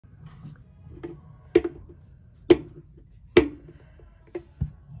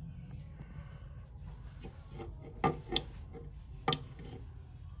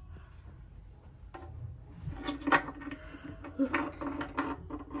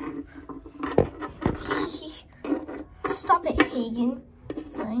Stop it, Hagen.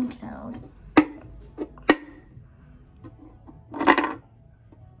 Flying cloud.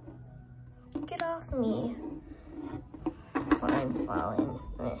 Get off me. Fine, falling.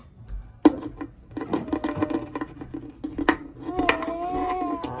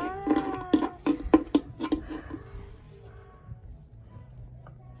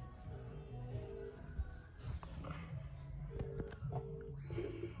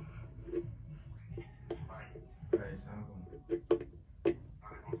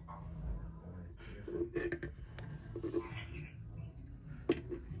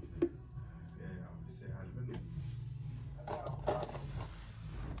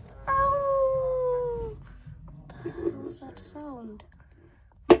 What's that sound?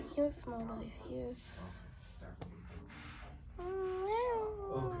 I hear it from over here.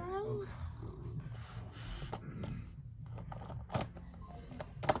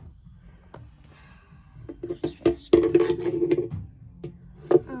 Just rest.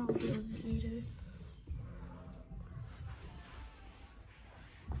 I'll deal with it later.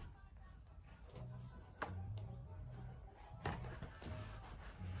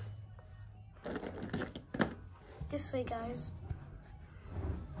 This way, guys.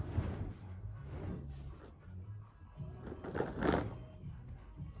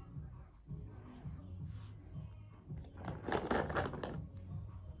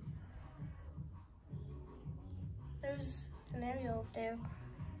 There's an area over there.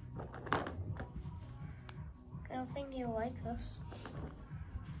 I don't think he'll like us.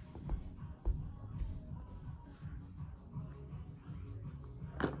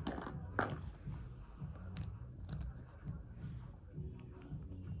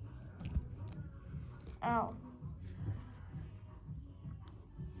 Ow.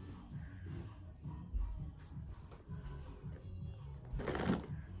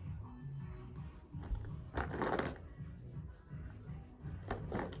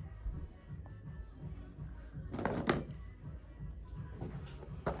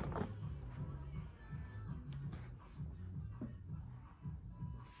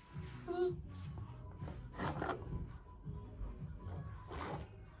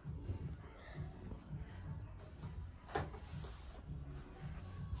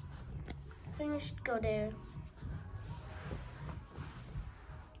 I think we should go there.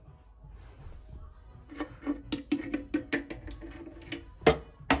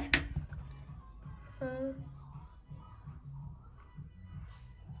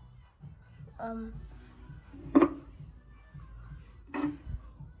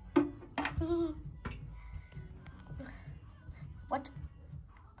 What?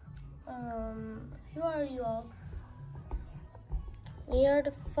 Who are you all? We are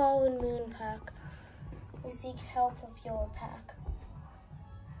the Fallen Moon Pack. We seek help of your pack.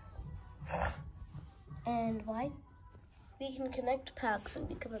 And why? We can connect packs and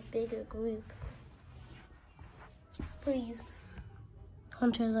become a bigger group. Please.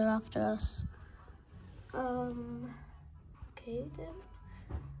 Hunters are after us. Okay then.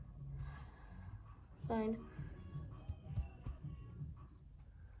 Fine.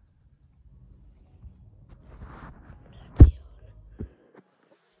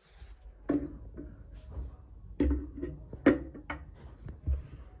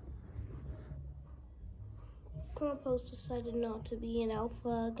 Grandpa's decided not to be an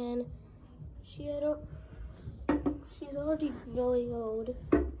alpha again. She's already growing old.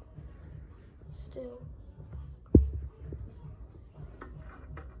 Still.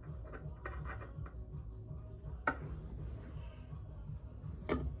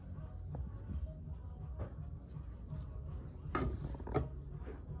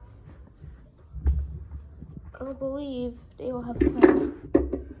 I believe they will have fun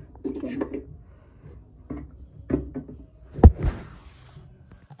together.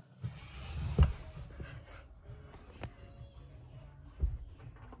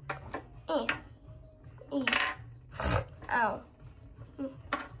 Ow.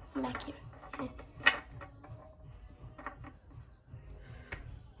 Back here.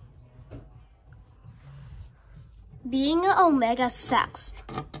 Being an Omega sucks.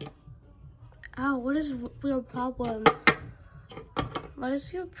 Ow, what is your problem? What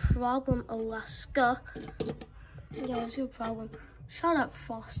is your problem, Alaska? Yeah, what's your problem? Shut up,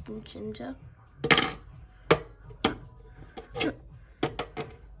 Frost and Ginger.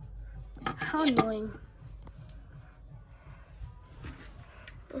 How annoying.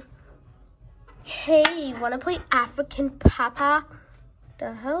 Hey, wanna play African Papa?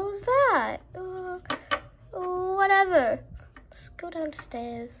 The hell is that? Whatever. Let's go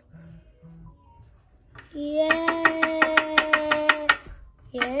downstairs. Yeah.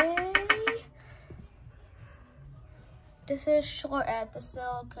 Yeah. this is a short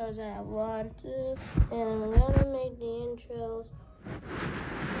episode because I want to, and I'm gonna make the intros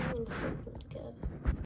and stick them together.